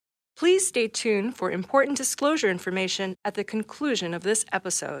Please stay tuned for important disclosure information at the conclusion of this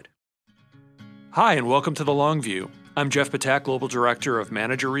episode. Hi, and welcome to The Long View. I'm Jeff Patak, Global Director of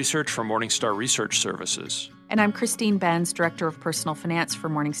Manager Research for Morningstar Research Services. And I'm Christine Benz, Director of Personal Finance for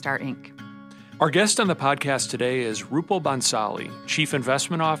Morningstar, Inc. Our guest on the podcast today is Rupal Bhansali, Chief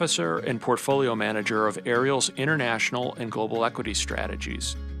Investment Officer and Portfolio Manager of Ariel's International and Global Equity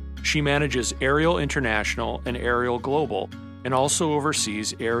Strategies. She manages Ariel International and Ariel Global, and also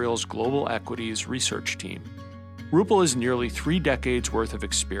oversees Ariel's Global Equities Research Team. Rupal has nearly 3 decades worth of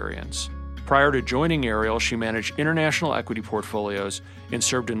experience. Prior to joining Ariel, she managed international equity portfolios and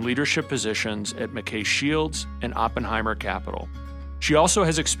served in leadership positions at McKay Shields and Oppenheimer Capital. She also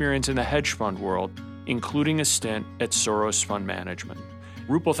has experience in the hedge fund world, including a stint at Soros Fund Management.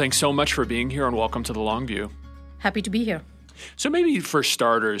 Rupal, thanks so much for being here and welcome to The Long View. Happy to be here. So maybe for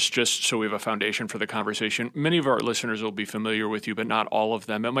starters, just so we have a foundation for the conversation, many of our listeners will be familiar with you, but not all of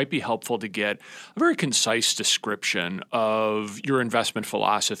them. It might be helpful to get a very concise description of your investment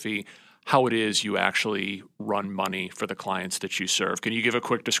philosophy, how it is you actually run money for the clients that you serve. Can you give a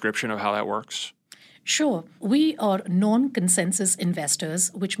quick description of how that works? Sure. We are non-consensus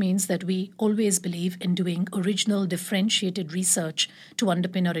investors, which means that we always believe in doing original differentiated research to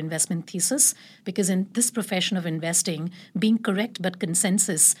underpin our investment thesis, because in this profession of investing, being correct but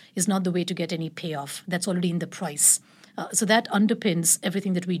consensus is not the way to get any payoff. That's already in the price. So that underpins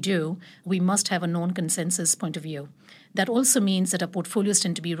everything that we do. We must have a non-consensus point of view. That also means that our portfolios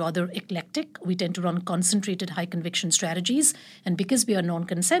tend to be rather eclectic. We tend to run concentrated high-conviction strategies. And because we are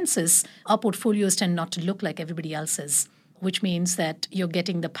non-consensus, our portfolios tend not to look like everybody else's, which means that you're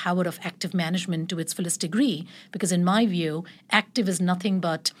getting the power of active management to its fullest degree. Because in my view, active is nothing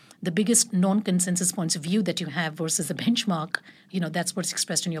but the biggest non-consensus points of view that you have versus the benchmark. That's what's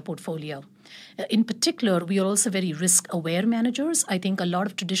expressed in your portfolio. In particular, we are also very risk-aware managers. I think a lot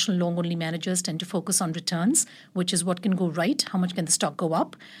of traditional long-only managers tend to focus on returns, which is what can go right, how much can the stock go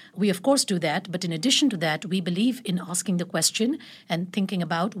up. We, of course, do that. But in addition to that, we believe in asking the question and thinking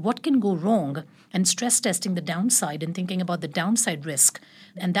about what can go wrong and stress testing the downside and thinking about the downside risk.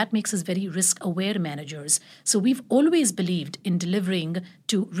 And that makes us very risk-aware managers. So we've always believed in delivering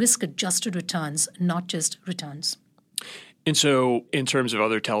to risk-adjusted returns, not just returns. And so in terms of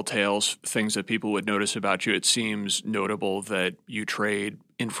other telltales, things that people would notice about you, it seems notable that you trade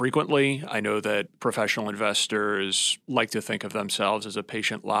infrequently. I know that professional investors like to think of themselves as a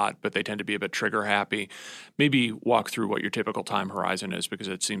patient lot, but they tend to be a bit trigger happy. Maybe walk through what your typical time horizon is, because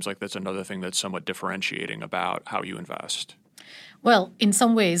it seems like that's another thing that's somewhat differentiating about how you invest. Well, in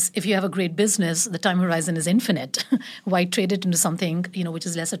some ways, if you have a great business, the time horizon is infinite. Why trade it into something, which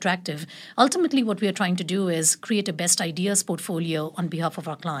is less attractive? Ultimately, what we are trying to do is create a best ideas portfolio on behalf of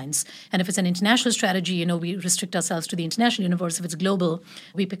our clients. And if it's an international strategy, we restrict ourselves to the international universe. If it's global,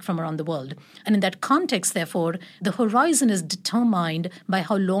 we pick from around the world. And in that context, therefore, the horizon is determined by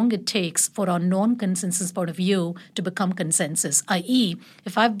how long it takes for our non-consensus point of view to become consensus, i.e.,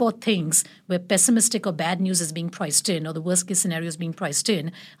 if I've bought things where pessimistic or bad news is being priced in, or the worst case scenario is being priced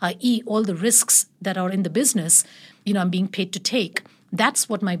in, i.e., all the risks that are in the business, I'm being paid to take. That's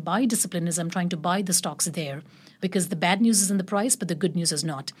what my buy discipline is. I'm trying to buy the stocks there because the bad news is in the price, but the good news is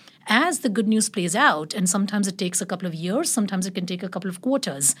not. As the good news plays out, and sometimes it takes a couple of years, sometimes it can take a couple of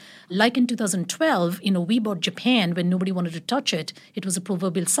quarters. Like in 2012, we bought Japan when nobody wanted to touch it. It was a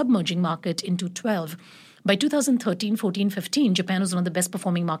proverbial submerging market in 2012. By 2013, 14, 15, Japan was one of the best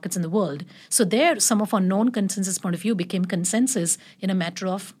performing markets in the world. So there, some of our non-consensus point of view became consensus in a matter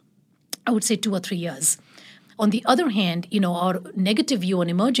of, I would say, 2 or 3 years. On the other hand, our negative view on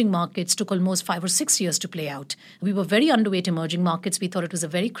emerging markets took almost 5 or 6 years to play out. We were very underweight emerging markets. We thought it was a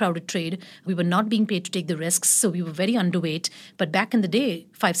very crowded trade. We were not being paid to take the risks, so we were very underweight. But back in the day,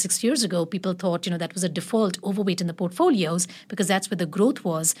 5, 6 years ago, people thought, that was a default overweight in the portfolios because that's where the growth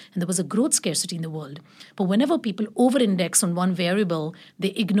was, and there was a growth scarcity in the world. But whenever people over-index on one variable, they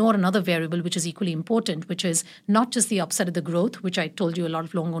ignore another variable, which is equally important, which is not just the upside of the growth, which I told you a lot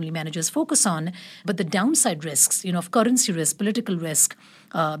of long-only managers focus on, but the downside risks, of currency risk, political risk,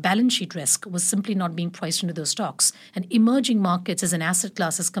 balance sheet risk was simply not being priced into those stocks. And emerging markets as an asset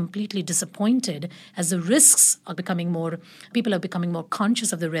class is completely disappointed as the risks are people are becoming more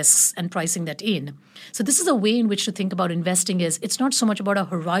conscious of the risks and pricing that in. So this is a way in which to think about investing it's not so much about a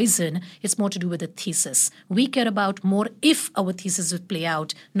horizon, it's more to do with a thesis. We care about more if our thesis will play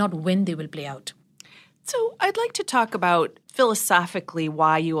out, not when they will play out. So I'd like to talk about philosophically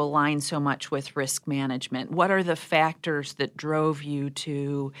why you align so much with risk management. What are the factors that drove you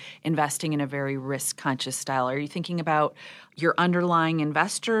to investing in a very risk-conscious style? Are you thinking about your underlying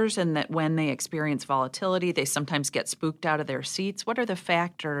investors and that when they experience volatility, they sometimes get spooked out of their seats? What are the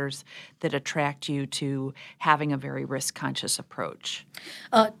factors that attract you to having a very risk-conscious approach?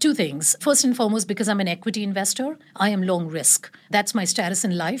 Two things. First and foremost, because I'm an equity investor, I am long risk. That's my status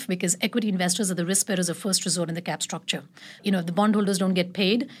in life because equity investors are the risk bearers of first resort in the cap structure. If the bondholders don't get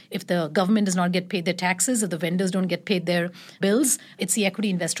paid, if the government does not get paid their taxes, if the vendors don't get paid their bills, it's the equity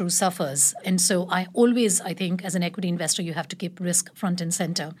investor who suffers. And so I think, as an equity investor, you have to keep risk front and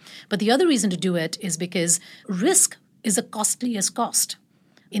center. But the other reason to do it is because risk is the costliest cost.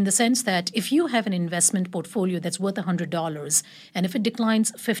 In the sense that if you have an investment portfolio that's worth $100, and if it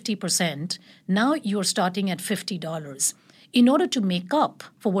declines 50%, now you're starting at $50. In order to make up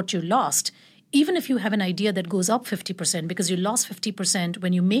for what you lost, even if you have an idea that goes up 50%, because you lost 50%,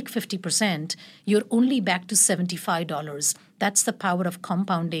 when you make 50%, you're only back to $75. That's the power of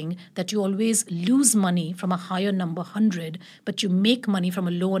compounding, that you always lose money from a higher number 100, but you make money from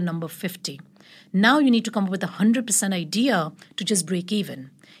a lower number 50. Now you need to come up with a 100% idea to just break even.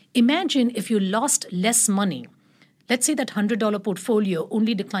 Imagine if you lost less money. Let's say that $100 portfolio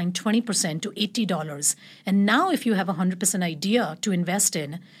only declined 20% to $80. And now if you have a 100% idea to invest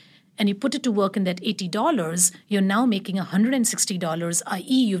in, and you put it to work in that $80, you're now making $160, i.e.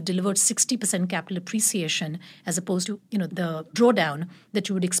 you've delivered 60% capital appreciation as opposed to, the drawdown that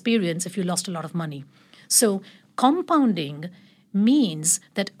you would experience if you lost a lot of money. So compounding means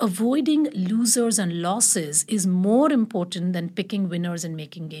that avoiding losers and losses is more important than picking winners and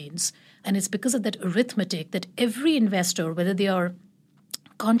making gains. And it's because of that arithmetic that every investor, whether they are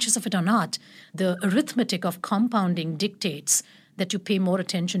conscious of it or not, the arithmetic of compounding dictates that you pay more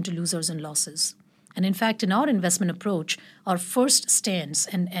attention to losers and losses. And in fact, in our investment approach, our first stance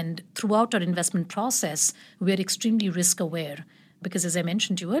and throughout our investment process, we are extremely risk aware. Because as I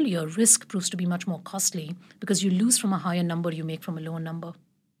mentioned to you earlier, risk proves to be much more costly because you lose from a higher number, you make from a lower number.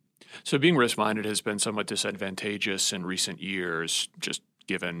 So being risk-minded has been somewhat disadvantageous in recent years, just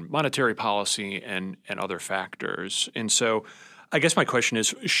given monetary policy and other factors. And so I guess my question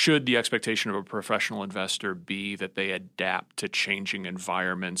is, should the expectation of a professional investor be that they adapt to changing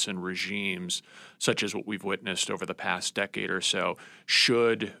environments and regimes, such as what we've witnessed over the past decade or so?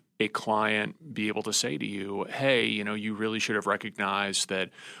 Should a client be able to say to you, hey, you really should have recognized that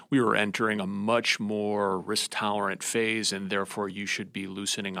we were entering a much more risk-tolerant phase, and therefore you should be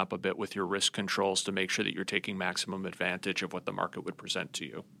loosening up a bit with your risk controls to make sure that you're taking maximum advantage of what the market would present to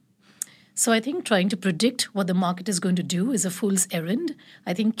you? So I think trying to predict what the market is going to do is a fool's errand.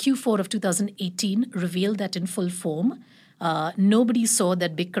 I think Q4 of 2018 revealed that in full form. Nobody saw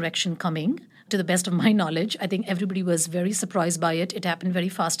that big correction coming. To the best of my knowledge, I think everybody was very surprised by it. It happened very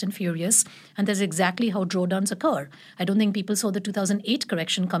fast and furious. And that's exactly how drawdowns occur. I don't think people saw the 2008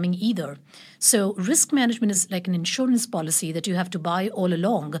 correction coming either. So risk management is like an insurance policy that you have to buy all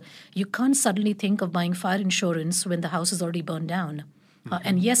along. You can't suddenly think of buying fire insurance when the house is already burned down.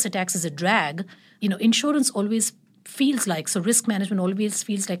 And yes, it acts as a drag. Insurance always feels like, so risk management always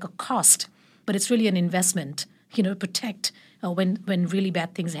feels like a cost, but it's really an investment, protect when really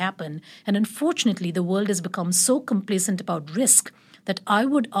bad things happen. And unfortunately, the world has become so complacent about risk that I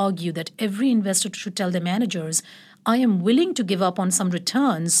would argue that every investor should tell their managers, I am willing to give up on some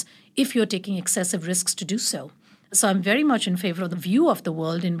returns if you're taking excessive risks to do so. So I'm very much in favor of the view of the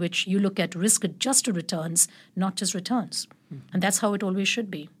world in which you look at risk-adjusted returns, not just returns. And that's how it always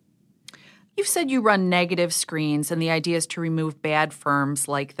should be. You've said you run negative screens, and the idea is to remove bad firms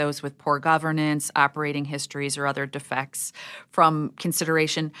like those with poor governance, operating histories, or other defects from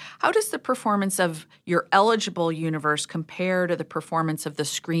consideration. How does the performance of your eligible universe compare to the performance of the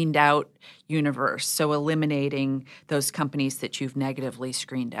screened out universe, so eliminating those companies that you've negatively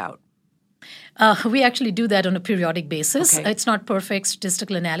screened out? We actually do that on a periodic basis. Okay. It's not perfect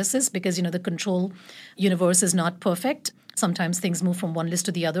statistical analysis because, the control universe is not perfect. Sometimes things move from one list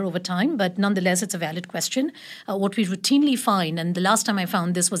to the other over time, but nonetheless, it's a valid question. What we routinely find, and the last time I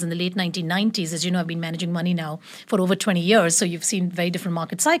found this was in the late 1990s, as you know, I've been managing money now for over 20 years, so you've seen very different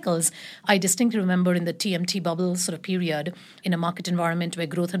market cycles. I distinctly remember in the TMT bubble sort of period, in a market environment where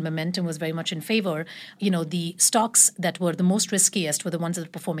growth and momentum was very much in favor, the stocks that were the most riskiest were the ones that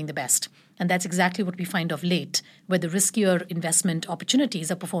were performing the best. And that's exactly what we find of late, where the riskier investment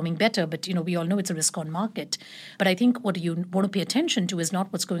opportunities are performing better. But, we all know it's a risk-on market. But I think what you want to pay attention to is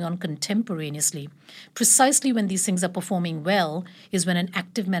not what's going on contemporaneously. Precisely when these things are performing well is when an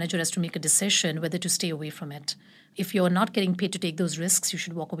active manager has to make a decision whether to stay away from it. If you're not getting paid to take those risks, you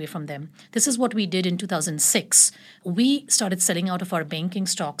should walk away from them. This is what we did in 2006. We started selling out of our banking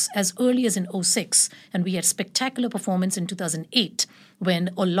stocks as early as in 2006, and we had spectacular performance in 2008 when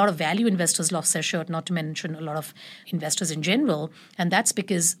a lot of value investors lost their shirt, not to mention a lot of investors in general. And that's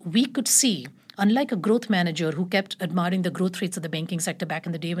because we could see, unlike a growth manager who kept admiring the growth rates of the banking sector back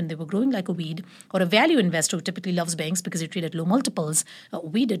in the day when they were growing like a weed, or a value investor who typically loves banks because they trade at low multiples,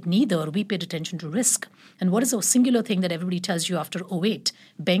 we did neither. We paid attention to risk. And what is a singular thing that everybody tells you after 2008?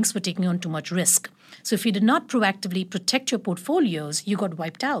 Banks were taking on too much risk. So if you did not proactively protect your portfolios, you got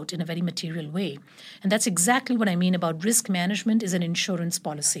wiped out in a very material way. And that's exactly what I mean about risk management is an insurance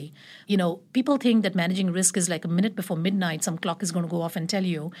policy. People think that managing risk is like a minute before midnight, some clock is going to go off and tell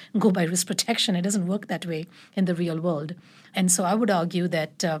you, go buy risk protection. It doesn't work that way in the real world. And so I would argue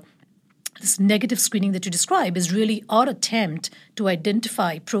that this negative screening that you describe is really our attempt to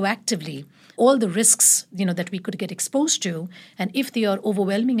identify proactively all the risks, that we could get exposed to. And if they are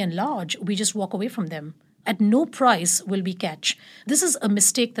overwhelming and large, we just walk away from them. At no price will we catch. This is a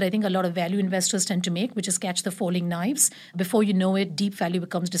mistake that I think a lot of value investors tend to make, which is catch the falling knives. Before you know it, deep value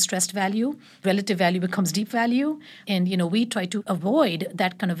becomes distressed value. Relative value becomes deep value. And, we try to avoid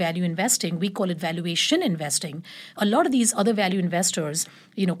that kind of value investing. We call it valuation investing. A lot of these other value investors,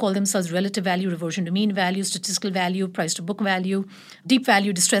 call themselves relative value, reversion to mean value, statistical value, price to book value, deep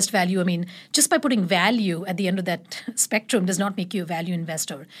value, distressed value. I mean, just by putting value at the end of that spectrum does not make you a value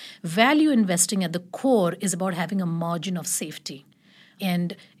investor. Value investing at the core is about having a margin of safety.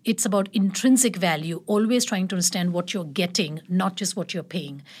 And it's about intrinsic value, always trying to understand what you're getting, not just what you're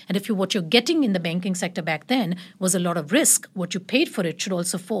paying. And if what you're getting in the banking sector back then was a lot of risk, what you paid for it should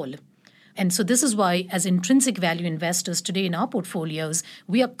also fall. And so this is why, as intrinsic value investors today in our portfolios,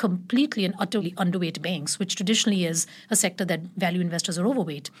 we are completely and utterly underweight banks, which traditionally is a sector that value investors are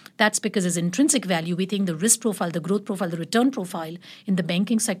overweight. That's because as intrinsic value, we think the risk profile, the growth profile, the return profile in the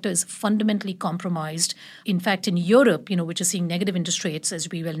banking sector is fundamentally compromised. In fact, in Europe, which is seeing negative interest rates, as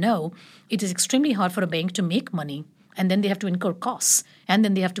we well know, it is extremely hard for a bank to make money. And then they have to incur costs. And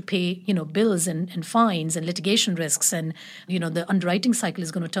then they have to pay, bills and fines and litigation risks. And, the underwriting cycle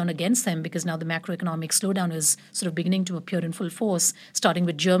is going to turn against them because now the macroeconomic slowdown is sort of beginning to appear in full force, starting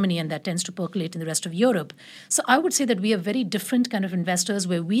with Germany, and that tends to percolate in the rest of Europe. So I would say that we are very different kind of investors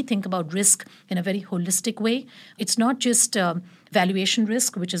where we think about risk in a very holistic way. It's not just valuation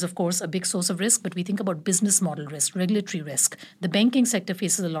risk, which is, of course, a big source of risk, but we think about business model risk, regulatory risk. The banking sector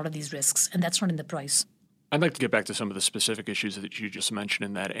faces a lot of these risks, and that's not in the price. I'd like to get back to some of the specific issues that you just mentioned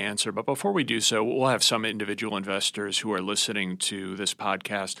in that answer. But before we do so, we'll have some individual investors who are listening to this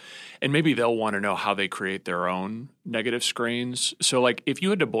podcast, and maybe they'll want to know how they create their own negative screens. So if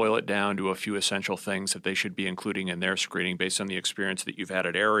you had to boil it down to a few essential things that they should be including in their screening based on the experience that you've had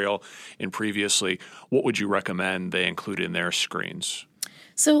at Ariel and previously, what would you recommend they include in their screens?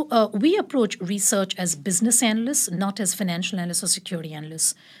 So we approach research as business analysts, not as financial analysts or security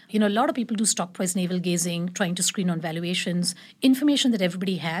analysts. A lot of people do stock price navel gazing, trying to screen on valuations. Information that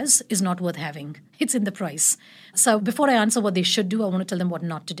everybody has is not worth having. It's in the price. So before I answer what they should do, I want to tell them what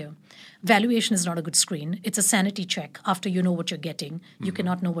not to do. Valuation is not a good screen. It's a sanity check. After you know what you're getting, you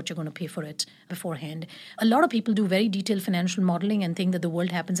cannot know what you're going to pay for it beforehand. A lot of people do very detailed financial modeling and think that the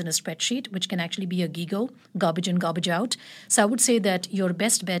world happens in a spreadsheet, which can actually be a GIGO, garbage in, garbage out. So I would say that your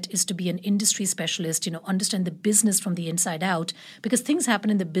best bet is to be an industry specialist, understand the business from the inside out, because things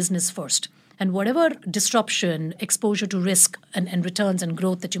happen in the business first. And whatever disruption, exposure to risk and returns and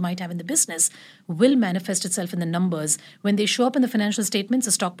growth that you might have in the business will manifest itself in the numbers. When they show up in the financial statements,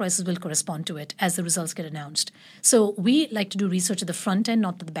 the stock prices will correspond to it as the results get announced. So we like to do research at the front end,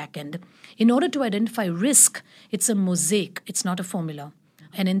 not at the back end. In order to identify risk, it's a mosaic. It's not a formula.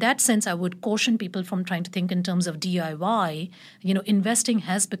 And in that sense, I would caution people from trying to think in terms of DIY. Investing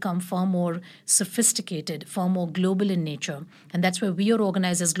has become far more sophisticated, far more global in nature. And that's where we are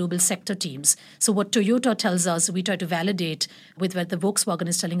organized as global sector teams. So what Toyota tells us, we try to validate with what the Volkswagen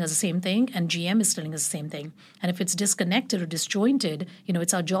is telling us the same thing and GM is telling us the same thing. And if it's disconnected or disjointed,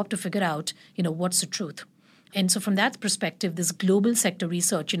 it's our job to figure out, what's the truth. And so from that perspective, this global sector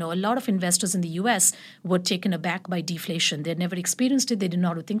research, a lot of investors in the US were taken aback by deflation. They'd never experienced it. They didn't know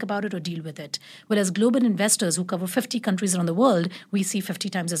how to think about it or deal with it. Whereas global investors who cover 50 countries around the world, we see 50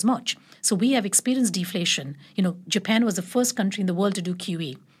 times as much. So we have experienced deflation. Japan was the first country in the world to do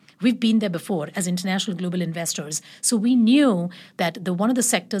QE. We've been there before as international global investors. So we knew that one of the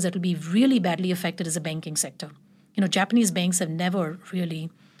sectors that will be really badly affected is the banking sector. Japanese banks have never really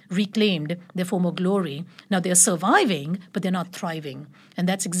reclaimed their former glory. Now they're surviving, but they're not thriving. And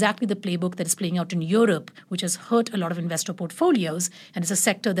that's exactly the playbook that is playing out in Europe, which has hurt a lot of investor portfolios. And it's a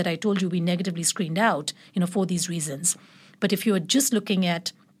sector that I told you we negatively screened out, for these reasons. But if you're just looking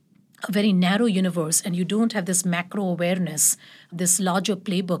at a very narrow universe and you don't have this macro awareness, this larger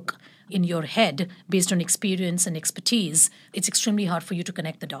playbook in your head based on experience and expertise, it's extremely hard for you to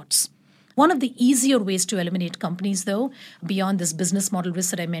connect the dots. One of the easier ways to eliminate companies, though, beyond this business model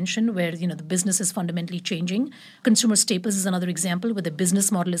risk that I mentioned, where the business is fundamentally changing. Consumer staples is another example where the business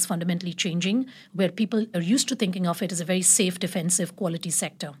model is fundamentally changing, where people are used to thinking of it as a very safe, defensive, quality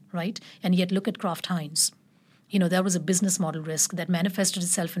sector, right? And yet look at Kraft Heinz. There was a business model risk that manifested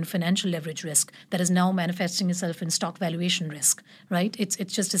itself in financial leverage risk that is now manifesting itself in stock valuation risk, right? It's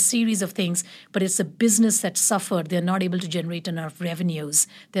just a series of things, but it's a business that suffered. They're not able to generate enough revenues.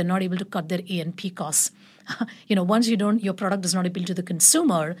 They're not able to cut their A&P costs. Once your product does not appeal to the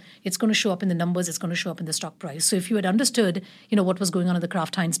consumer, it's going to show up in the numbers, it's going to show up in the stock price. So if you had understood, what was going on in the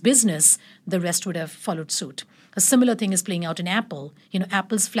Kraft Heinz business, the rest would have followed suit. A similar thing is playing out in Apple.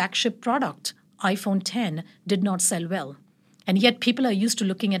 Apple's flagship product, iPhone 10, did not sell well. And yet people are used to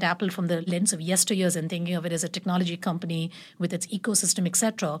looking at Apple from the lens of yesteryears and thinking of it as a technology company with its ecosystem,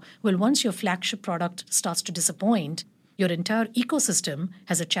 etc. Well, once your flagship product starts to disappoint, your entire ecosystem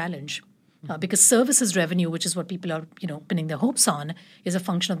has a challenge. Because services revenue, which is what people are, pinning their hopes on, is a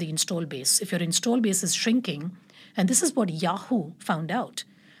function of the install base. If your install base is shrinking, and this is what Yahoo found out.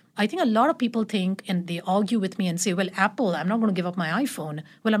 I think a lot of people think, and they argue with me and say, well, Apple, I'm not going to give up my iPhone.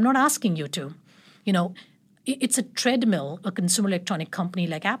 Well, I'm not asking you to. It's a treadmill, a consumer electronic company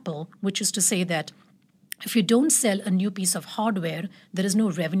like Apple, which is to say that if you don't sell a new piece of hardware, there is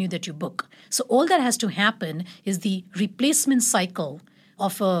no revenue that you book. So all that has to happen is the replacement cycle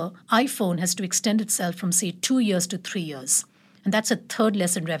of an iPhone has to extend itself from, say, 2 years to 3 years. And that's a third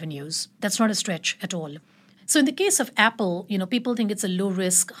less in revenues. That's not a stretch at all. So in the case of Apple, people think it's a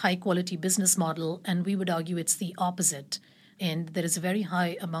low-risk, high-quality business model, and we would argue it's the opposite. And there is a very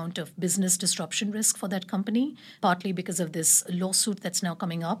high amount of business disruption risk for that company, partly because of this lawsuit that's now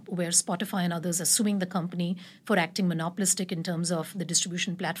coming up where Spotify and others are suing the company for acting monopolistic in terms of the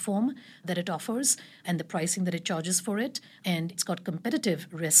distribution platform that it offers and the pricing that it charges for it. And it's got competitive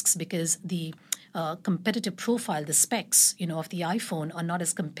risks because the competitive profile, the specs, of the iPhone are not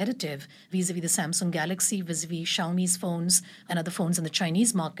as competitive vis-a-vis the Samsung Galaxy, vis-a-vis Xiaomi's phones and other phones in the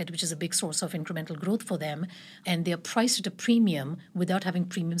Chinese market, which is a big source of incremental growth for them. And they are priced at a premium without having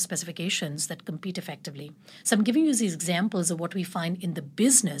premium specifications that compete effectively. So I'm giving you these examples of what we find in the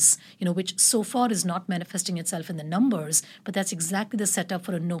business, which so far is not manifesting itself in the numbers, but that's exactly the setup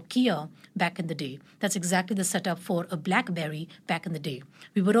for a Nokia back in the day. That's exactly the setup for a BlackBerry back in the day.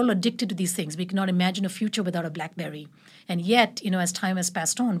 We were all addicted to these things. We cannot imagine a future without a BlackBerry. And yet, as time has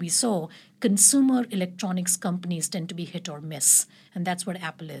passed on, we saw consumer electronics companies tend to be hit or miss. And that's what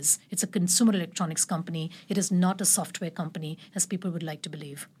Apple is. It's a consumer electronics company. It is not a software company, as people would like to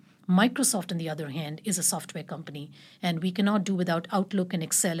believe. Microsoft, on the other hand, is a software company. And we cannot do without Outlook and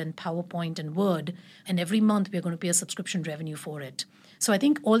Excel and PowerPoint and Word. And every month, we're going to pay a subscription revenue for it. So I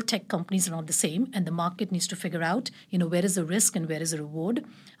think all tech companies are not the same, and the market needs to figure out, where is the risk and where is the reward.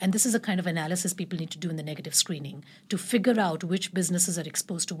 And this is a kind of analysis people need to do in the negative screening to figure out which businesses are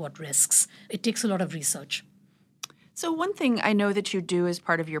exposed to what risks. It takes a lot of research. So one thing I know that you do as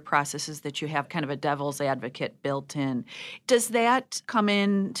part of your process is that you have kind of a devil's advocate built in. Does that come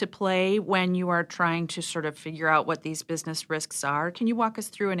into play when you are trying to sort of figure out what these business risks are? Can you walk us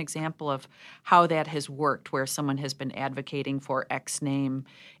through an example of how that has worked, where someone has been advocating for X name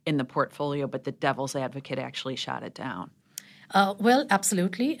in the portfolio, but the devil's advocate actually shot it down? Well,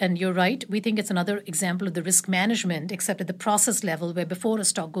 absolutely. And you're right. We think it's another example of the risk management, except at the process level where before a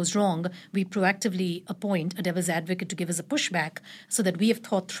stock goes wrong, we proactively appoint a devil's advocate to give us a pushback so that we have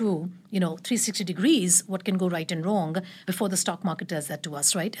thought through, 360 degrees what can go right and wrong before the stock market does that to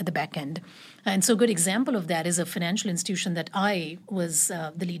us, right, at the back end. And so a good example of that is a financial institution that I was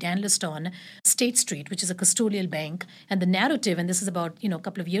the lead analyst on, State Street, which is a custodial bank. And the narrative, and this is about, a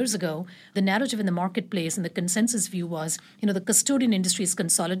couple of years ago, the narrative in the marketplace and the consensus view was, the custodian industry is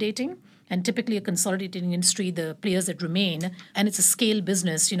consolidating, and typically a consolidating industry, the players that remain, and it's a scale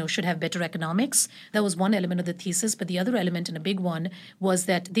business, should have better economics. That was one element of the thesis, but the other element, and a big one, was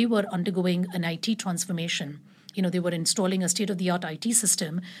that they were undergoing an IT transformation. They were installing a state-of-the-art IT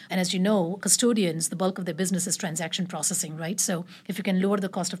system. And as you know, custodians, the bulk of their business is transaction processing, right? So if you can lower the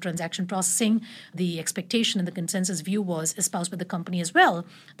cost of transaction processing, the expectation and the consensus view was espoused by the company as well,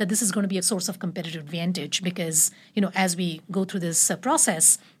 that this is going to be a source of competitive advantage because, as we go through this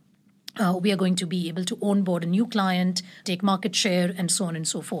process, we are going to be able to onboard a new client, take market share, and so on and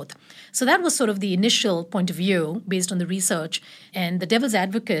so forth. So that was sort of the initial point of view based on the research. And the devil's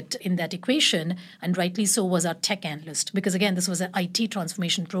advocate in that equation, and rightly so, was our tech analyst. Because again, this was an IT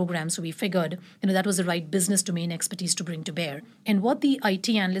transformation program. So we figured, that was the right business domain expertise to bring to bear. And what the IT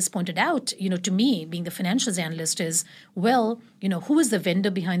analyst pointed out, to me, being the financials analyst, is, well, who is the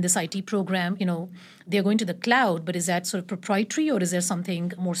vendor behind this IT program? They're going to the cloud, but is that sort of proprietary, or is there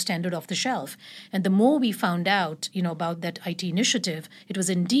something more standard off the shelf? And the more we found out, about that IT initiative, it was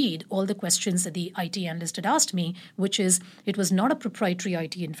indeed all the questions that the IT analyst had asked me, which is, it was not a proprietary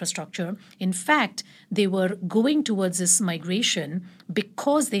IT infrastructure. In fact, they were going towards this migration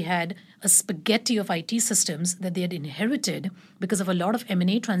because they had a spaghetti of IT systems that they had inherited because of a lot of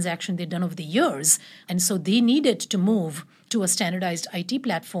M&A transaction they'd done over the years. And so they needed to move to a standardized IT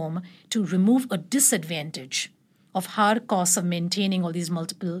platform to remove a disadvantage of higher costs of maintaining all these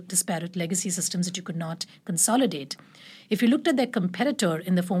multiple disparate legacy systems that you could not consolidate. If you looked at their competitor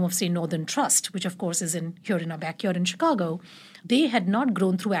in the form of, say, Northern Trust, which of course is here in our backyard in Chicago, they had not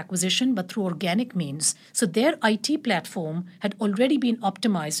grown through acquisition but through organic means. So their IT platform had already been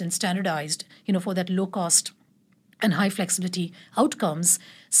optimized and standardized, for that low cost and high flexibility outcomes.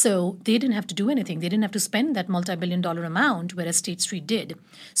 So they didn't have to do anything. They didn't have to spend that multi-billion-dollar amount, whereas State Street did.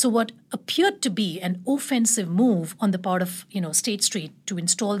 So what appeared to be an offensive move on the part of, State Street to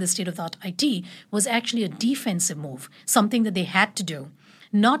install the state-of-the-art IT was actually a defensive move, something that they had to do.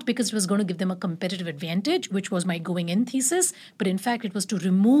 Not because it was going to give them a competitive advantage, which was my going-in thesis, but in fact, it was to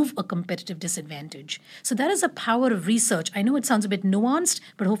remove a competitive disadvantage. So that is the power of research. I know it sounds a bit nuanced,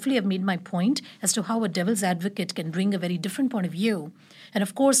 but hopefully I've made my point as to how a devil's advocate can bring a very different point of view. And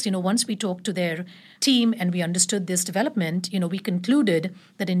of course, once we talked to their team and we understood this development, we concluded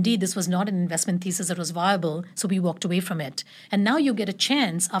that indeed this was not an investment thesis that was viable, so we walked away from it. And now you get a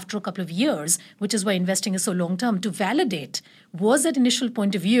chance after a couple of years, which is why investing is so long-term, to validate, was that initial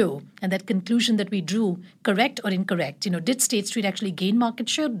point of view and that conclusion that we drew correct or incorrect? Did State Street actually gain market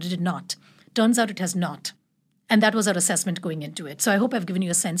share or did it not? Turns out it has not. And that was our assessment going into it. So I hope I've given you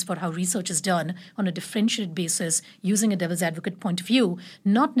a sense for how research is done on a differentiated basis using a devil's advocate point of view,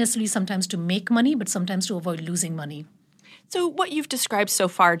 not necessarily sometimes to make money, but sometimes to avoid losing money. So what you've described so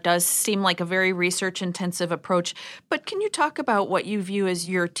far does seem like a very research-intensive approach, but can you talk about what you view as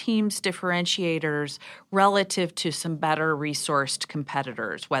your team's differentiators relative to some better resourced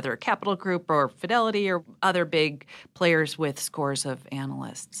competitors, whether Capital Group or Fidelity or other big players with scores of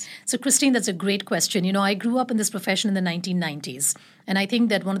analysts? So, Christine, that's a great question. I grew up in this profession in the 1990s. And I think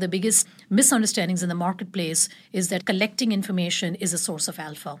that one of the biggest misunderstandings in the marketplace is that collecting information is a source of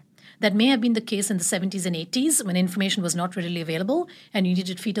alpha. That may have been the case in the 70s and 80s when information was not readily available and you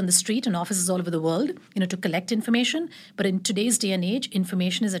needed feet on the street and offices all over the world, to collect information. But in today's day and age,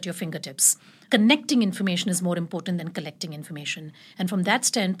 information is at your fingertips. Connecting information is more important than collecting information. And from that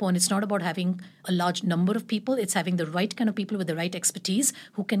standpoint, it's not about having a large number of people. It's having the right kind of people with the right expertise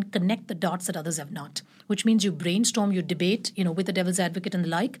who can connect the dots that others have not, which means you brainstorm, you debate, with the devil's advocate and the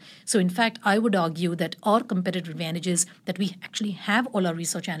like. So in fact, I would argue that our competitive advantage is that we actually have all our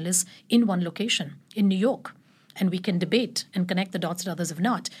research analysts in one location, in New York. And we can debate and connect the dots that others have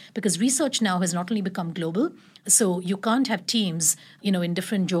not. Because research now has not only become global, so you can't have teams, in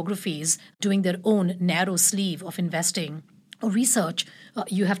different geographies doing their own narrow sleeve of investing or research.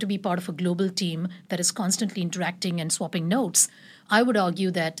 You have to be part of a global team that is constantly interacting and swapping notes. I would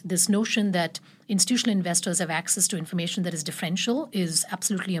argue that this notion that institutional investors have access to information that is differential is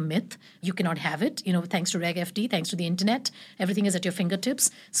absolutely a myth. You cannot have it, thanks to Reg FD, thanks to the internet. Everything is at your fingertips.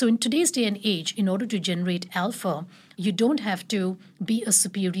 So in today's day and age, in order to generate alpha, you don't have to be a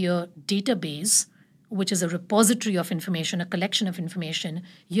superior database, which is a repository of information, a collection of information.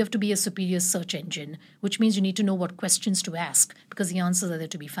 You have to be a superior search engine, which means you need to know what questions to ask because the answers are there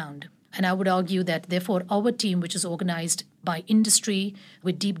to be found. And I would argue that, therefore, our team, which is organized by industry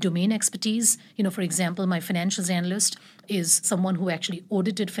with deep domain expertise, for example, my financials analyst is someone who actually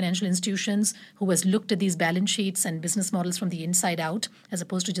audited financial institutions, who has looked at these balance sheets and business models from the inside out, as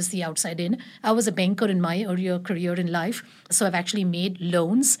opposed to just the outside in. I was a banker in my earlier career in life, so I've actually made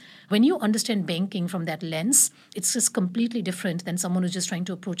loans. When you understand banking from that lens, it's just completely different than someone who's just trying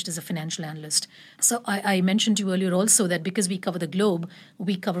to approach it as a financial analyst. So I mentioned to you earlier also that because we cover the globe,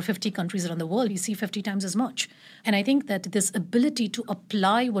 we cover 50 countries around the world, you see 50 times as much. And I think that this ability to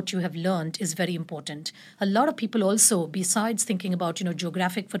apply what you have learned is very important. A lot of people also, besides thinking about,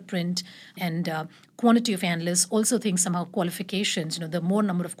 geographic footprint and quantity of analysts, also think somehow qualifications, the more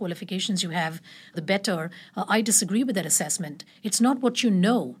number of qualifications you have, the better. I disagree with that assessment. It's not what you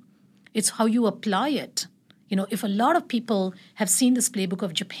know. It's how you apply it. If a lot of people have seen this playbook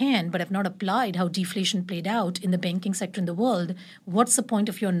of Japan but have not applied how deflation played out in the banking sector in the world, what's the point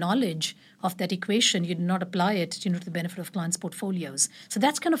of your knowledge of that equation? You did not apply it, to the benefit of clients' portfolios. So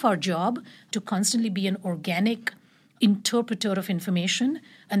that's kind of our job, to constantly be an organic interpreter of information,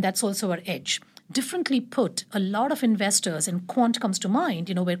 and that's also our edge. Differently put, a lot of investors, and quant comes to mind,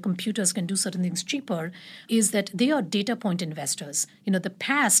 where computers can do certain things cheaper, is that they are data point investors. The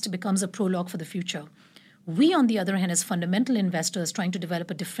past becomes a prologue for the future. We, on the other hand, as fundamental investors trying to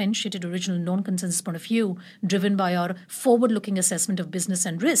develop a differentiated, original, non-consensus point of view, driven by our forward-looking assessment of business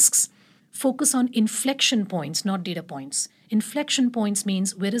and risks, focus on inflection points, not data points. Inflection points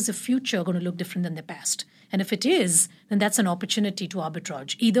means, where is the future going to look different than the past? And if it is, then that's an opportunity to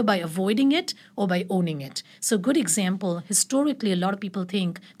arbitrage, either by avoiding it or by owning it. So, good example, historically, a lot of people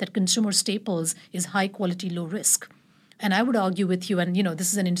think that consumer staples is high quality, low risk. And I would argue with you, and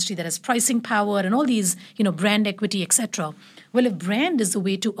this is an industry that has pricing power and all these, brand equity, etc. Well, if brand is the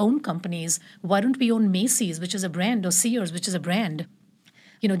way to own companies, why don't we own Macy's, which is a brand, or Sears, which is a brand?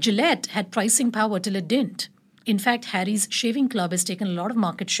 Gillette had pricing power till it didn't. In fact, Harry's Shaving Club has taken a lot of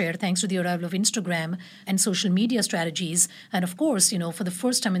market share thanks to the arrival of Instagram and social media strategies. And of course, for the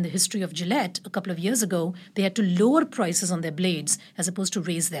first time in the history of Gillette, a couple of years ago, they had to lower prices on their blades as opposed to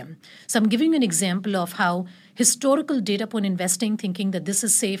raise them. So I'm giving you an example of how historical data point investing, thinking that this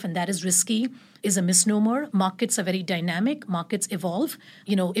is safe and that is risky, is a misnomer. Markets are very dynamic. Markets evolve.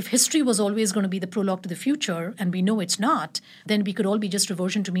 If history was always going to be the prologue to the future, and we know it's not, then we could all be just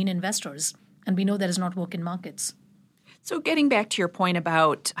reversion to mean investors. And we know that does not work in markets. So getting back to your point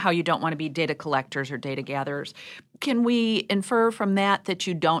about how you don't want to be data collectors or data gatherers, can we infer from that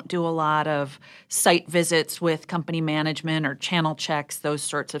you don't do a lot of site visits with company management or channel checks, those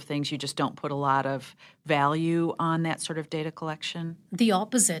sorts of things? You just don't put a lot of value on that sort of data collection? The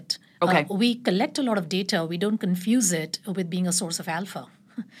opposite. Okay. We collect a lot of data. We don't confuse it with being a source of alpha.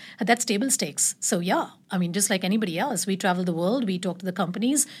 That's table stakes. So just like anybody else, we travel the world, we talk to the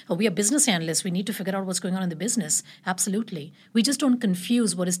companies, we are business analysts, we need to figure out what's going on in the business. Absolutely. We just don't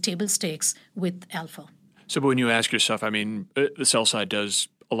confuse what is table stakes with alpha. So when you ask yourself, the sell side does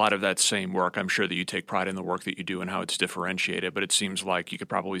a lot of that same work. I'm sure that you take pride in the work that you do and how it's differentiated, but it seems like you could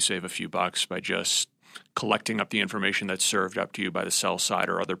probably save a few bucks by just collecting up the information that's served up to you by the sell side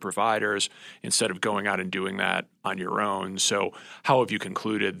or other providers instead of going out and doing that on your own. So how have you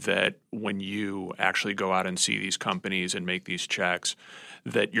concluded that when you actually go out and see these companies and make these checks,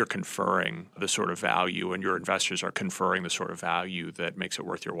 that you're conferring the sort of value and your investors are conferring the sort of value that makes it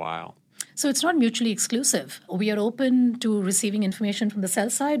worth your while? So it's not mutually exclusive. We are open to receiving information from the sell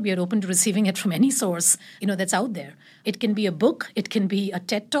side. We are open to receiving it from any source, that's out there. It can be a book. It can be a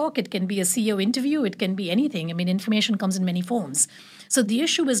TED Talk. It can be a CEO interview. It can be anything. Information comes in many forms. So the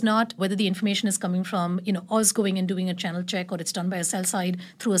issue is not whether the information is coming from, us going and doing a channel check or it's done by a sell side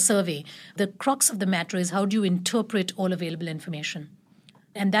through a survey. The crux of the matter is, how do you interpret all available information?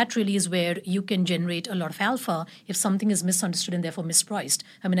 And that really is where you can generate a lot of alpha if something is misunderstood and therefore mispriced.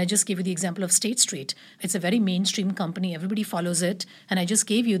 I just gave you the example of State Street. It's a very mainstream company. Everybody follows it. And I just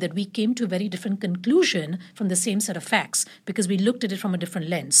gave you that we came to a very different conclusion from the same set of facts because we looked at it from a different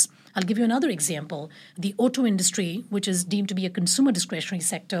lens. I'll give you another example. The auto industry, which is deemed to be a consumer discretionary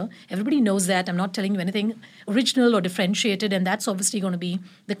sector, everybody knows that. I'm not telling you anything original or differentiated, and that's obviously going to be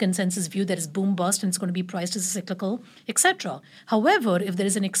the consensus view that is boom bust and it's going to be priced as a cyclical, etc. However, if there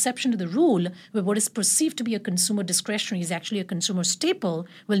is an exception to the rule where what is perceived to be a consumer discretionary is actually a consumer staple,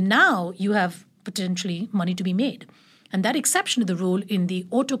 well, now you have potentially money to be made. And that exception to the rule in the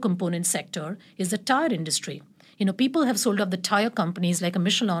auto component sector is the tire industry. People have sold off the tire companies like a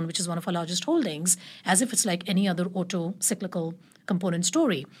Michelin, which is one of our largest holdings, as if it's like any other auto cyclical component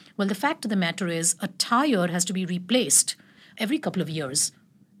story. Well, the fact of the matter is a tire has to be replaced every couple of years.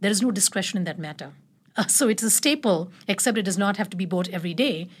 There is no discretion in that matter. So it's a staple, except it does not have to be bought every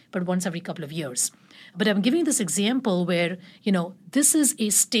day, but once every couple of years. But I'm giving this example where, this is a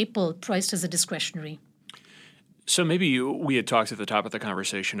staple priced as a discretionary. So maybe we had talked at the top of the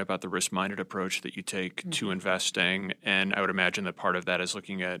conversation about the risk-minded approach that you take to investing, and I would imagine that part of that is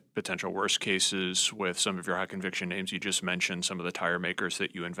looking at potential worst cases with some of your high-conviction names. You just mentioned some of the tire makers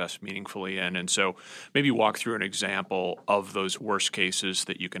that you invest meaningfully in, and so maybe walk through an example of those worst cases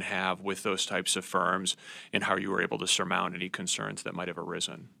that you can have with those types of firms and how you were able to surmount any concerns that might have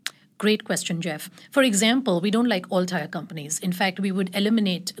arisen. Great question, Jeff. For example, we don't like all tire companies. In fact, we would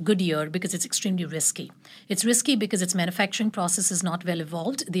eliminate Goodyear because it's extremely risky. It's risky because its manufacturing process is not well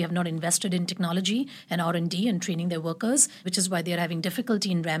evolved. They have not invested in technology and R&D and training their workers, which is why they are having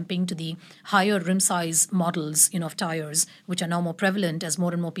difficulty in ramping to the higher rim size models, of tires, which are now more prevalent as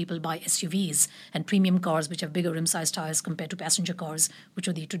more and more people buy SUVs and premium cars, which have bigger rim size tires compared to passenger cars, which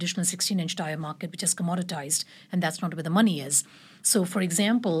are the traditional 16-inch tire market, which is commoditized, and that's not where the money is. So, for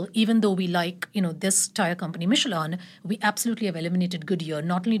example, even though we like, this tire company, Michelin, we absolutely have eliminated Goodyear.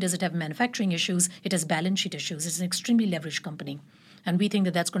 Not only does it have manufacturing issues, it has balance sheet issues. It's an extremely leveraged company. And we think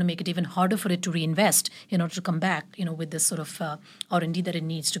that that's going to make it even harder for it to reinvest in order to come back, with this sort of R&D that it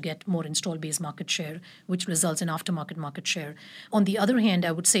needs to get more install-based market share, which results in aftermarket market share. On the other hand,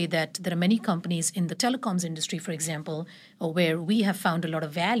 I would say that there are many companies in the telecoms industry, for example, where we have found a lot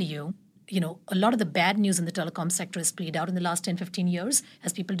of value. A lot of the bad news in the telecom sector has played out in the last 10, 15 years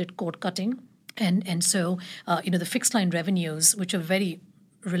as people did cord cutting. And so, the fixed line revenues, which are very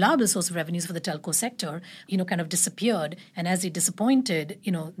reliable source of revenues for the telco sector, kind of disappeared. And as they disappointed,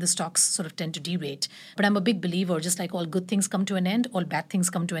 the stocks sort of tend to derate. But I'm a big believer, just like all good things come to an end, all bad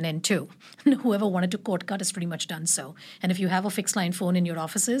things come to an end too. Whoever wanted to cord cut has pretty much done so. And if you have a fixed line phone in your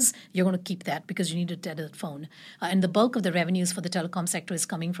offices, you're going to keep that because you need a tethered phone. And the bulk of the revenues for the telecom sector is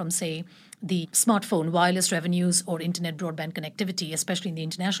coming from, say, the smartphone, wireless revenues, or internet broadband connectivity, especially in the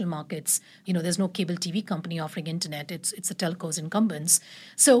international markets. There's no cable TV company offering internet. It's the telcos incumbents.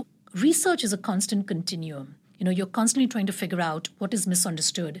 So research is a constant continuum. You're constantly trying to figure out what is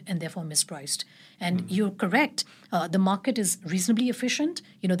misunderstood and therefore mispriced. And you're correct. The market is reasonably efficient.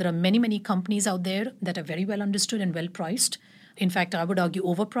 There are many, many companies out there that are very well understood and well priced. In fact, I would argue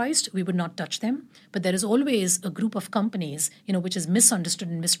overpriced. We would not touch them. But there is always a group of companies, which is misunderstood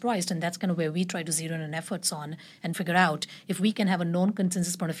and mispriced. And that's kind of where we try to zero in our efforts on and figure out if we can have a known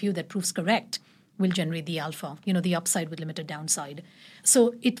consensus point of view that proves correct, will generate the alpha, the upside with limited downside.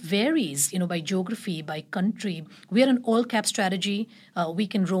 So it varies, by geography, by country. We are an all-cap strategy. We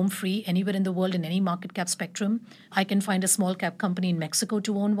can roam free anywhere in the world in any market cap spectrum. I can find a small-cap company in Mexico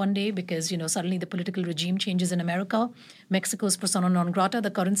to own one day because, suddenly the political regime changes in America. Mexico's persona non grata,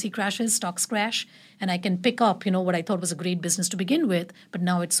 the currency crashes, stocks crash, and I can pick up, what I thought was a great business to begin with, but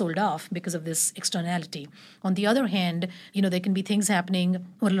now it's sold off because of this externality. On the other hand, there can be things happening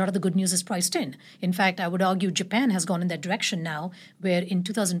where a lot of the good news is priced in. In fact, I would argue Japan has gone in that direction now, where in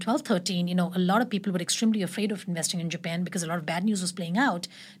 2012-13, a lot of people were extremely afraid of investing in Japan because a lot of bad news was playing out.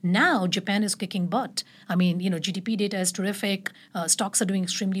 Now, Japan is kicking butt. I mean, GDP data is terrific. Stocks are doing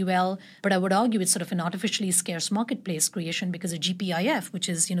extremely well. But I would argue it's sort of an artificially scarce marketplace creation because the GPIF, which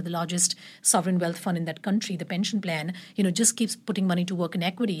is, the largest sovereign wealth fund in that country, the pension plan, just keeps putting money to work in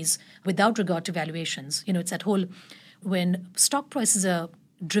equities without regard to valuations. It's that whole, when stock prices are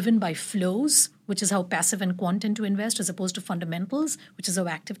driven by flows, which is how passive and quant tend to invest, as opposed to fundamentals, which is how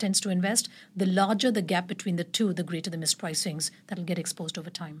active tends to invest, the larger the gap between the two, the greater the mispricings that will get exposed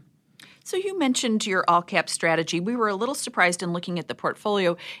over time. So you mentioned your all-cap strategy. We were a little surprised in looking at the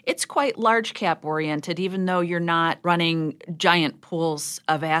portfolio. It's quite large-cap oriented, even though you're not running giant pools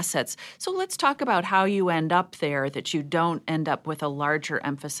of assets. So let's talk about how you end up there, that you don't end up with a larger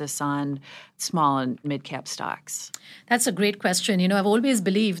emphasis on small and mid-cap stocks. That's a great question. I've always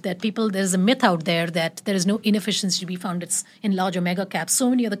believed that there's a myth out there that there is no inefficiency to be found in large or mega caps. So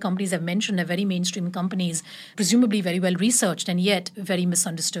many other companies I've mentioned are very mainstream companies, presumably very well researched and yet very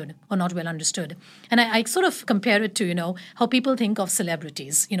misunderstood or not well understood. And I sort of compare it to, how people think of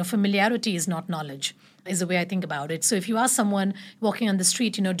celebrities. Familiarity is not knowledge, is the way I think about it. So if you ask someone walking on the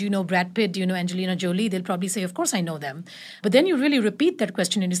street, do you know Brad Pitt? Do you know Angelina Jolie? They'll probably say, of course I know them. But then you really repeat that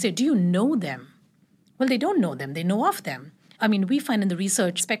question and you say, do you know them? Well, they don't know them. They know of them. I mean, we find in the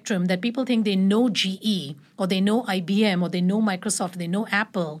research spectrum that people think they know GE or they know IBM or they know Microsoft, or they know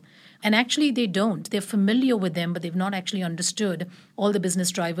Apple. And actually they don't. They're familiar with them, but they've not actually understood all the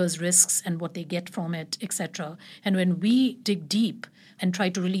business drivers, risks, and what they get from it, etc. And when we dig deep and try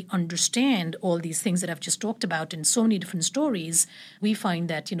to really understand all these things that I've just talked about in so many different stories, we find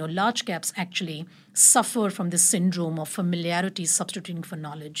that, large caps actually suffer from this syndrome of familiarity substituting for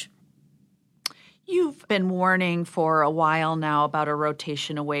knowledge. You've been warning for a while now about a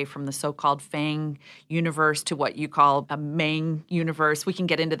rotation away from the so-called FAANG universe to what you call a Mang universe. We can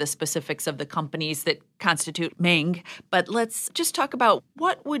get into the specifics of the companies that constitute Mang, but let's just talk about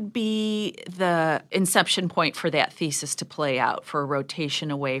what would be the inception point for that thesis to play out, for a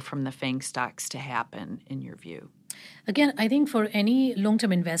rotation away from the FAANG stocks to happen, in your view. Again, I think for any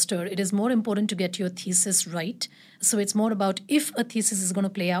long-term investor, it is more important to get your thesis right. So it's more about if a thesis is going to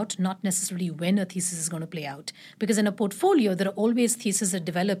play out, not necessarily when a thesis is going to play out. Because in a portfolio, there are always theses that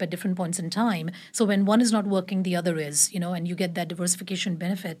develop at different points in time. So when one is not working, the other is, and you get that diversification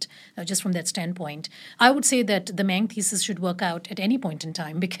benefit just from that standpoint. I would say that the Mang thesis should work out at any point in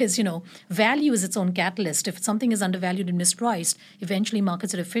time because, value is its own catalyst. If something is undervalued and mispriced, eventually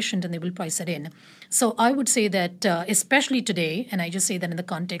markets are efficient and they will price it in. So I would say that especially today, and I just say that in the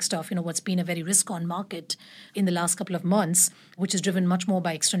context of, what's been a very risk-on market in the last couple of months, which is driven much more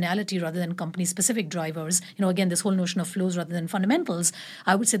by externality rather than company-specific drivers. Again, this whole notion of flows rather than fundamentals.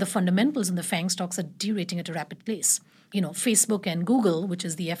 I would say the fundamentals in the FAANG stocks are derating at a rapid pace. Facebook and Google, which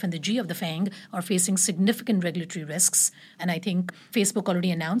is the F and the G of the FAANG, are facing significant regulatory risks. And I think Facebook already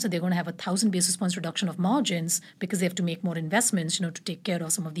announced that they're going to have 1,000 basis points reduction of margins because they have to make more investments, to take care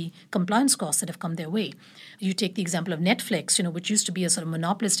of some of the compliance costs that have come their way. You take the example of Netflix, which used to be a sort of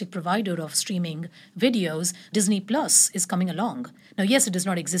monopolistic provider of streaming videos. Disney Plus is coming along. Now, yes, it does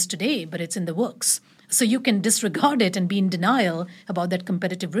not exist today, but it's in the works. So you can disregard it and be in denial about that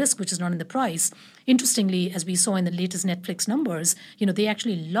competitive risk, which is not in the price. Interestingly, as we saw in the latest Netflix numbers, they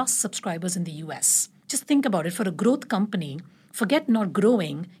actually lost subscribers in the US. Just think about it. For a growth company, forget not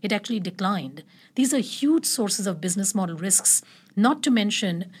growing, it actually declined. These are huge sources of business model risks. Not to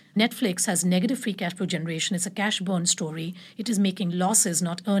mention, Netflix has negative free cash flow generation. It's a cash burn story. It is making losses,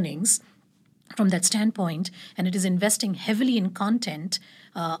 not earnings. From that standpoint, and it is investing heavily in content.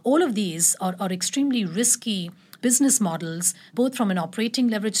 All of these are extremely risky business models, both from an operating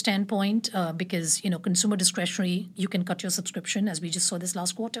leverage standpoint, because, consumer discretionary, you can cut your subscription, as we just saw this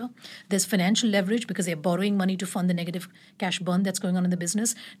last quarter. There's financial leverage because they're borrowing money to fund the negative cash burn that's going on in the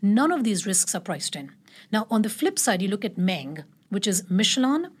business. None of these risks are priced in. Now, on the flip side, you look at Mang, which is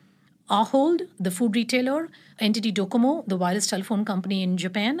Michelin, Ahold, the food retailer, NTT Docomo, the wireless telephone company in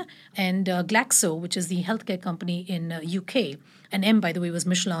Japan, and Glaxo, which is the healthcare company in UK. And M, by the way, was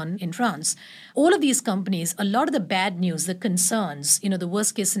Michelin in France. All of these companies, a lot of the bad news, the concerns, the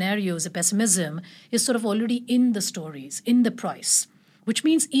worst case scenarios, the pessimism is sort of already in the stories, in the price. Which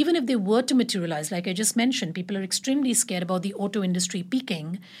means even if they were to materialize, like I just mentioned, people are extremely scared about the auto industry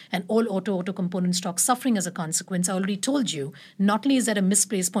peaking and all auto component stocks suffering as a consequence. I already told you, not only is that a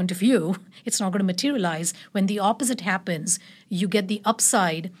misplaced point of view, it's not going to materialize. When the opposite happens, you get the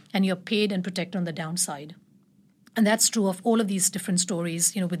upside and you're paid and protected on the downside. And that's true of all of these different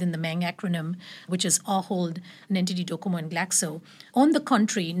stories, within the Mang acronym, which is Ahold, NTT Docomo, and Glaxo. On the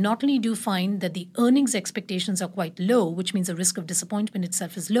contrary, not only do you find that the earnings expectations are quite low, which means the risk of disappointment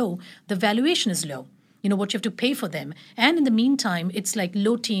itself is low, the valuation is low. What you have to pay for them. And in the meantime, it's like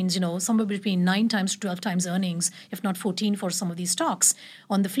low teens, somewhere between 9 times to 12 times earnings, if not 14 for some of these stocks.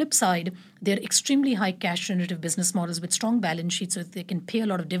 On the flip side, they're extremely high cash generative business models with strong balance sheets so that they can pay a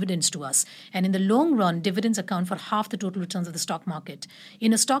lot of dividends to us. And in the long run, dividends account for half the total returns of the stock market.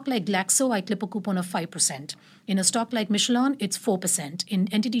 In a stock like Glaxo, I clip a coupon of 5%. In a stock like Michelin, it's 4%. In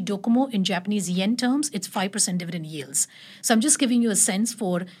NTT Docomo, in Japanese yen terms, it's 5% dividend yields. So I'm just giving you a sense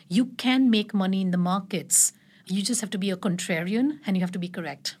for you can make money in the markets. You just have to be a contrarian and you have to be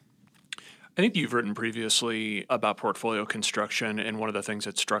correct. I think you've written previously about portfolio construction, and one of the things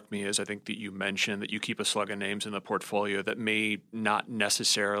that struck me is I think that you mentioned that you keep a slug of names in the portfolio that may not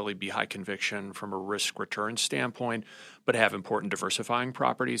necessarily be high conviction from a risk-return standpoint, but have important diversifying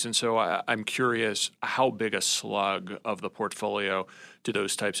properties. And so I'm curious, how big a slug of the portfolio do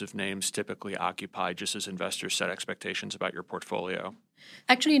those types of names typically occupy, just as investors set expectations about your portfolio?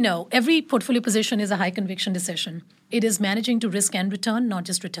 Actually, no. Every portfolio position is a high conviction decision. It is managing to risk and return, not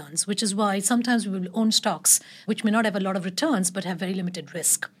just returns, which is why sometimes we will own stocks which may not have a lot of returns but have very limited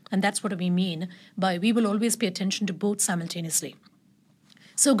risk. And that's what we mean by we will always pay attention to both simultaneously.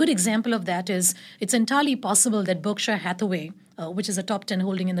 So a good example of that is it's entirely possible that Berkshire Hathaway, which is a top 10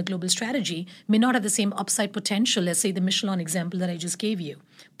 holding in the global strategy, may not have the same upside potential as, say, the Michelin example that I just gave you.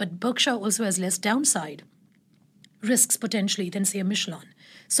 But Berkshire also has less downside risks potentially than, say, a Michelin.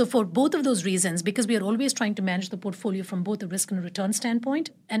 So for both of those reasons, because we are always trying to manage the portfolio from both a risk and a return standpoint,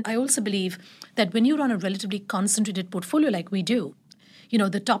 and I also believe that when you run a relatively concentrated portfolio like we do,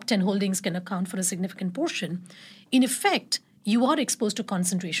 the top 10 holdings can account for a significant portion. In effect, you are exposed to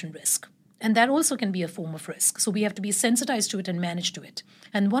concentration risk. And that also can be a form of risk. So we have to be sensitized to it and manage to it.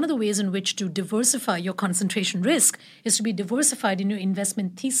 And one of the ways in which to diversify your concentration risk is to be diversified in your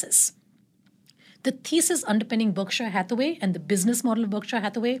investment thesis. The thesis underpinning Berkshire Hathaway and the business model of Berkshire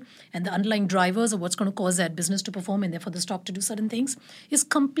Hathaway and the underlying drivers of what's going to cause that business to perform and therefore the stock to do certain things is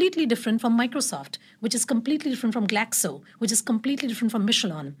completely different from Microsoft, which is completely different from Glaxo, which is completely different from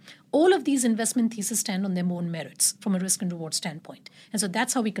Michelin. All of these investment theses stand on their own merits from a risk and reward standpoint. And so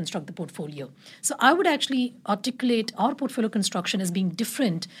that's how we construct the portfolio. So I would actually articulate our portfolio construction as being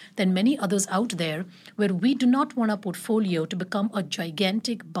different than many others out there, where we do not want our portfolio to become a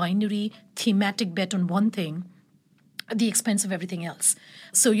gigantic binary thematic bet on one thing at the expense of everything else.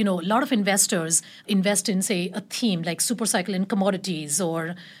 So, a lot of investors invest in, say, a theme like supercycle in commodities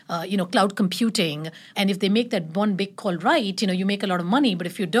or, cloud computing. And if they make that one big call right, you make a lot of money. But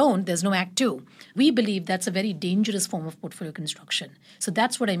if you don't, there's no act two. We believe that's a very dangerous form of portfolio construction. So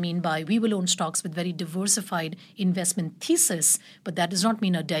that's what I mean by we will own stocks with very diversified investment thesis, but that does not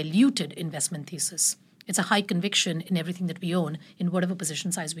mean a diluted investment thesis. It's a high conviction in everything that we own, in whatever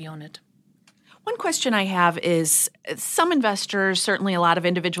position size we own it. One question I have is some investors, certainly a lot of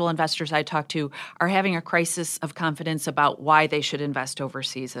individual investors I talk to, are having a crisis of confidence about why they should invest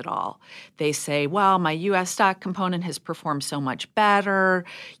overseas at all. They say, well, my U.S. stock component has performed so much better.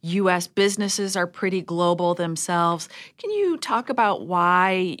 U.S. businesses are pretty global themselves. Can you talk about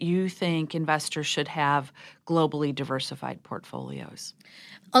why you think investors should have globally diversified portfolios?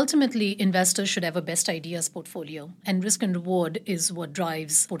 Ultimately, investors should have a best ideas portfolio, and risk and reward is what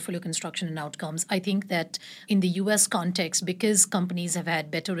drives portfolio construction and outcomes. I think that in the U.S. context, because companies have had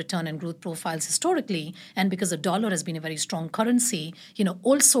better return and growth profiles historically, and because the dollar has been a very strong currency,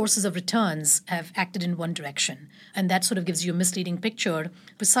 all sources of returns have acted in one direction. And that sort of gives you a misleading picture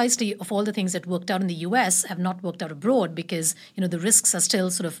precisely of all the things that worked out in the U.S. have not worked out abroad because, the risks are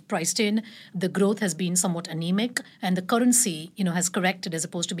still sort of priced in. The growth has been somewhat anemic, and the currency, has corrected as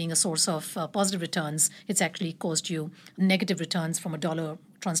opposed to being a source of positive returns. It's actually caused you negative returns from a dollar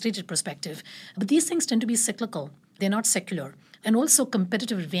translated perspective. But these things tend to be cyclical. They're not secular. And also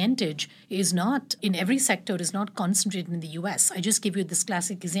competitive advantage is not, in every sector, is not concentrated in the U.S. I just give you this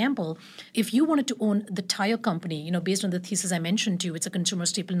classic example. If you wanted to own the tire company, based on the thesis I mentioned to you, it's a consumer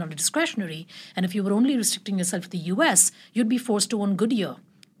staple, not a discretionary. And if you were only restricting yourself to the U.S., you'd be forced to own Goodyear,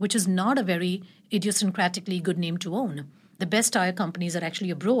 which is not a very idiosyncratically good name to own. The best tire companies are actually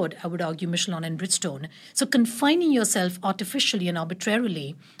abroad, I would argue Michelin and Bridgestone. So confining yourself artificially and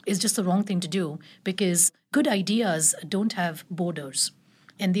arbitrarily is just the wrong thing to do because good ideas don't have borders.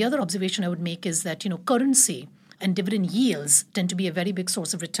 And the other observation I would make is that, currency and dividend yields tend to be a very big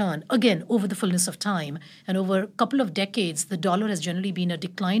source of return, again, over the fullness of time. And over a couple of decades, the dollar has generally been a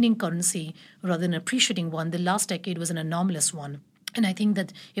declining currency rather than an appreciating one. The last decade was an anomalous one. And I think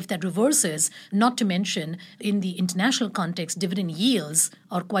that if that reverses, not to mention in the international context, dividend yields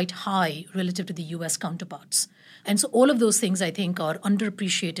are quite high relative to the U.S. counterparts. And so all of those things, I think, are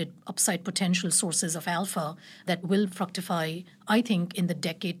underappreciated upside potential sources of alpha that will fructify, I think, in the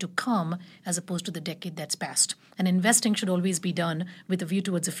decade to come as opposed to the decade that's passed. And investing should always be done with a view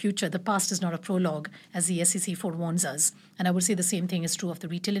towards the future. The past is not a prologue, as the SEC forewarns us. And I would say the same thing is true of the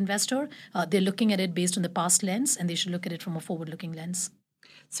retail investor. They're looking at it based on the past lens, and they should look at it from a forward-looking lens.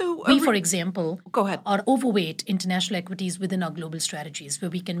 So we, for example, go ahead. Are overweight international equities within our global strategies,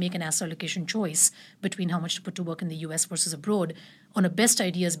 where we can make an asset allocation choice between how much to put to work in the U.S. versus abroad. On a best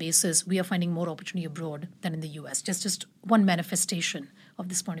ideas basis, we are finding more opportunity abroad than in the U.S. Just one manifestation of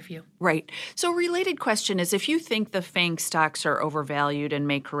this point of view. Right. So related question is, if you think the FAANG stocks are overvalued and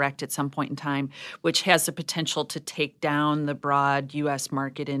may correct at some point in time, which has the potential to take down the broad U.S.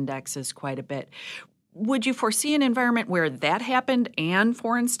 market indexes quite a bit, would you foresee an environment where that happened and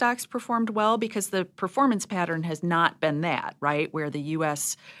foreign stocks performed well? Because the performance pattern has not been that, right? Where the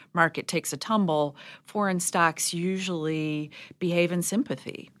U.S. market takes a tumble, foreign stocks usually behave in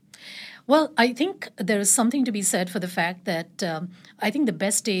sympathy. Well, I think there is something to be said for the fact that I think the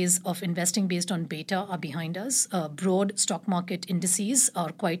best days of investing based on beta are behind us. Broad stock market indices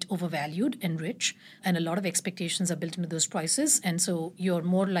are quite overvalued and rich, and a lot of expectations are built into those prices. And so you're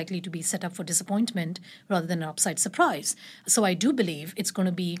more likely to be set up for disappointment rather than an upside surprise. So I do believe it's going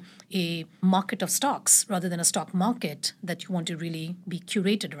to be a market of stocks rather than a stock market that you want to really be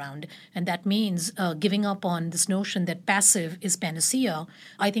curated around. And that means giving up on this notion that passive is panacea.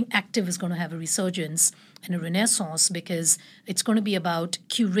 I think active is going to have a resurgence and a renaissance because it's going to be about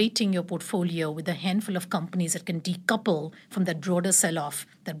curating your portfolio with a handful of companies that can decouple from that broader sell-off,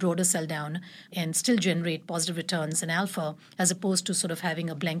 that broader sell-down, and still generate positive returns and alpha, as opposed to sort of having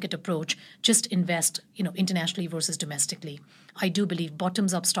a blanket approach, just invest, internationally versus domestically. I do believe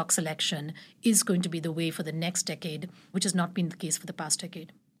bottoms-up stock selection is going to be the way for the next decade, which has not been the case for the past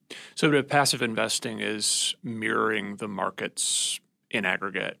decade. So passive investing is mirroring the markets in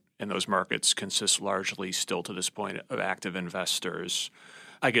aggregate. and those markets consist largely still to this point of active investors.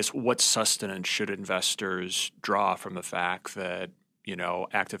 I guess what sustenance should investors draw from the fact that,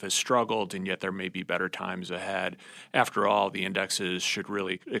 active has struggled and yet there may be better times ahead? After all, the indexes should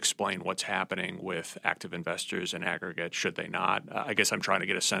really explain what's happening with active investors in aggregate, should they not? I guess I'm trying to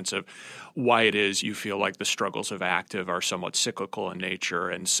get a sense of why it is you feel like the struggles of active are somewhat cyclical in nature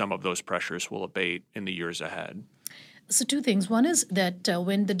and some of those pressures will abate in the years ahead. So two things. One is that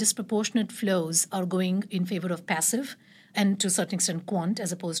when the disproportionate flows are going in favor of passive and to a certain extent quant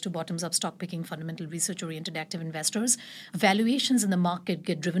as opposed to bottoms-up stock-picking, fundamental research-oriented active investors, valuations in the market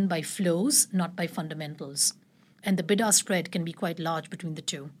get driven by flows, not by fundamentals. And the bid-ask spread can be quite large between the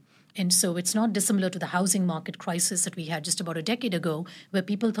two. And so it's not dissimilar to the housing market crisis that we had just about a decade ago, where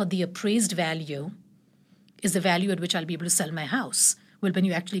people thought the appraised value is the value at which I'll be able to sell my house. Well, when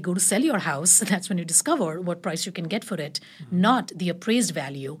you actually go to sell your house, that's when you discover what price you can get for it, not the appraised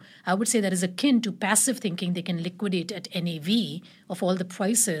value. I would say that is akin to passive thinking. They can liquidate at NAV of all the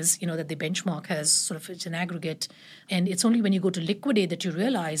prices, that the benchmark has sort of it's an aggregate. And it's only when you go to liquidate that you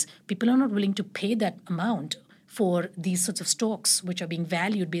realize people are not willing to pay that amount for these sorts of stocks, which are being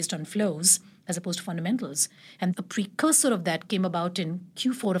valued based on flows as opposed to fundamentals. And a precursor of that came about in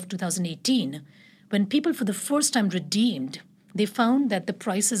Q4 of 2018, when people for the first time redeemed. They found that the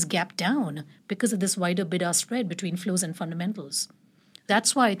prices gapped down because of this wider bid-ask spread between flows and fundamentals.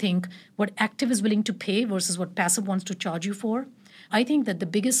 That's why I think what active is willing to pay versus what passive wants to charge you for, I think that the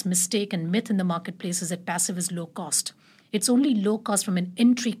biggest mistake and myth in the marketplace is that passive is low cost. It's only low cost from an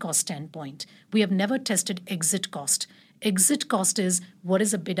entry cost standpoint. We have never tested exit cost. Exit cost is what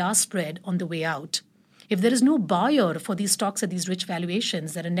is a bid-ask spread on the way out. If there is no buyer for these stocks at these rich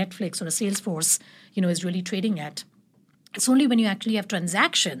valuations that a Netflix or a Salesforce, is really trading at, it's only when you actually have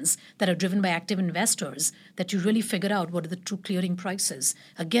transactions that are driven by active investors that you really figure out what are the true clearing prices.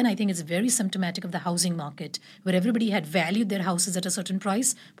 Again, I think it's very symptomatic of the housing market, where everybody had valued their houses at a certain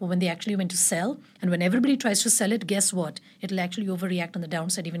price, but when they actually went to sell, and when everybody tries to sell it, guess what? It'll actually overreact on the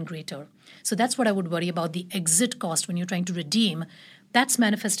downside even greater. So that's what I would worry about, the exit cost when you're trying to redeem. That's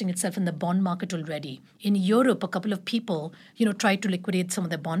manifesting itself in the bond market already. In Europe, a couple of people, tried to liquidate some of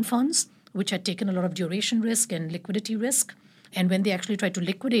their bond funds, which had taken a lot of duration risk and liquidity risk. And when they actually tried to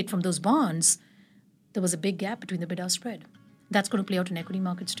liquidate from those bonds, there was a big gap between the bid-ask spread. That's going to play out in equity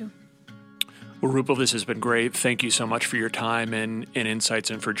markets too. Well, Rupal, this has been great. Thank you so much for your time and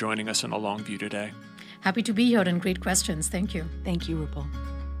insights and for joining us in The Long View today. Happy to be here and great questions. Thank you. Thank you, Rupal.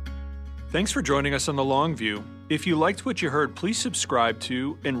 Thanks for joining us on The Long View. If you liked what you heard, please subscribe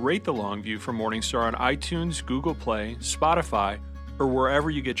to and rate The Long View from Morningstar on iTunes, Google Play, Spotify, or wherever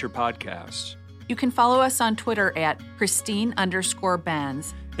you get your podcasts. You can follow us on Twitter at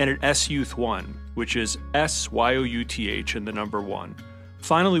Christine_Benz. And at SYouth1, which is SYOUTH and the number 1.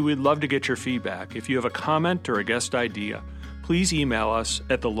 Finally, we'd love to get your feedback. If you have a comment or a guest idea, please email us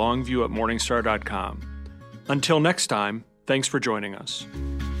at thelongview@morningstar.com. Until next time, thanks for joining us.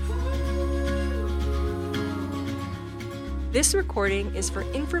 This recording is for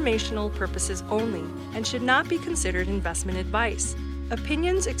informational purposes only and should not be considered investment advice.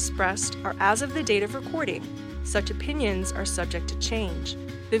 Opinions expressed are as of the date of recording. Such opinions are subject to change.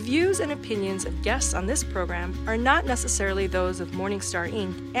 The views and opinions of guests on this program are not necessarily those of Morningstar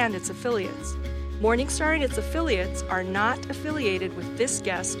Inc. and its affiliates. Morningstar and its affiliates are not affiliated with this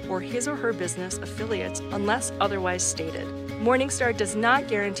guest or his or her business affiliates unless otherwise stated. Morningstar does not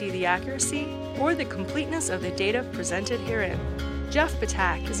guarantee the accuracy or the completeness of the data presented herein. Jeff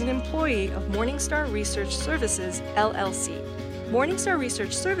Batak is an employee of Morningstar Research Services, LLC. Morningstar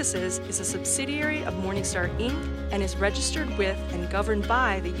Research Services is a subsidiary of Morningstar Inc. and is registered with and governed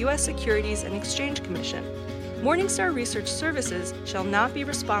by the U.S. Securities and Exchange Commission. Morningstar Research Services shall not be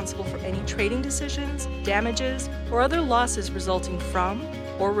responsible for any trading decisions, damages, or other losses resulting from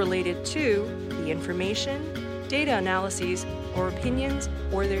or related to the information, data analyses, or opinions,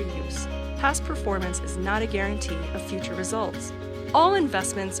 or their use. Past performance is not a guarantee of future results. All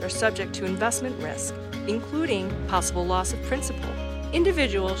investments are subject to investment risk, including possible loss of principal.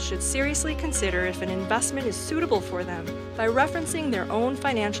 Individuals should seriously consider if an investment is suitable for them by referencing their own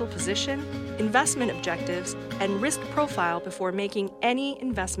financial position, investment objectives, and risk profile before making any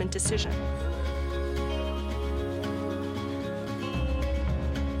investment decision.